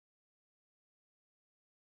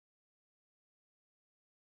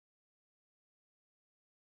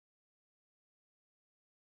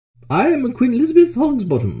I am Queen Elizabeth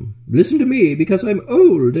Hogsbottom. Listen to me, because I'm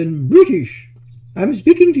old and British. I'm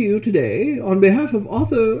speaking to you today on behalf of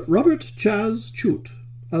author Robert Chazz Chute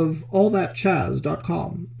of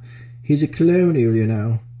allthatchazz.com. He's a colonial, you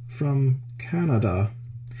know, from Canada.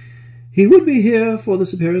 He would be here for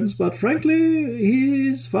this appearance, but frankly,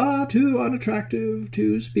 he's far too unattractive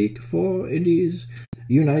to speak for Indies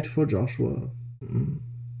Unite for Joshua.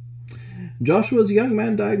 Joshua's a young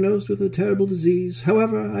man diagnosed with a terrible disease.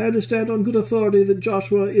 However, I understand on good authority that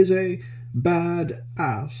Joshua is a bad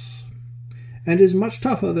ass and is much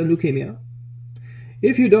tougher than leukemia.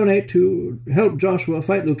 If you donate to help Joshua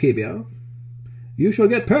fight leukemia, you shall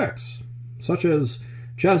get perks, such as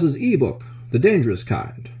Chazz's ebook, The Dangerous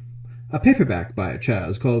Kind, a paperback by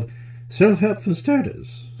Chazz called Self-Help for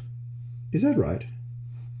Starters. Is that right?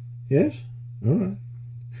 Yes? All right.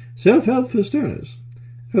 Self-Help for Starters.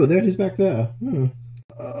 Oh, there it is back there.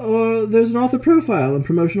 Or there's an author profile and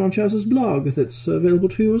promotion on Chazz's blog that's available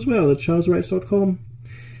to you as well at chazzwrites.com.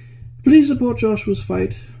 Please support Joshua's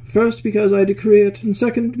fight. First, because I decree it, and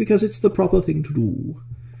second, because it's the proper thing to do.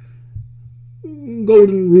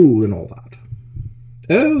 Golden rule and all that.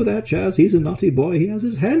 Oh, that Chazz, he's a naughty boy. He has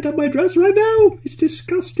his hand up my dress right now. It's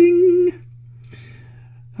disgusting.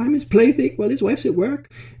 I'm his plaything while his wife's at work.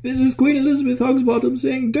 This is Queen Elizabeth Hogsbottom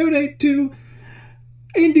saying donate to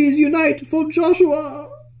Indies Unite for Joshua.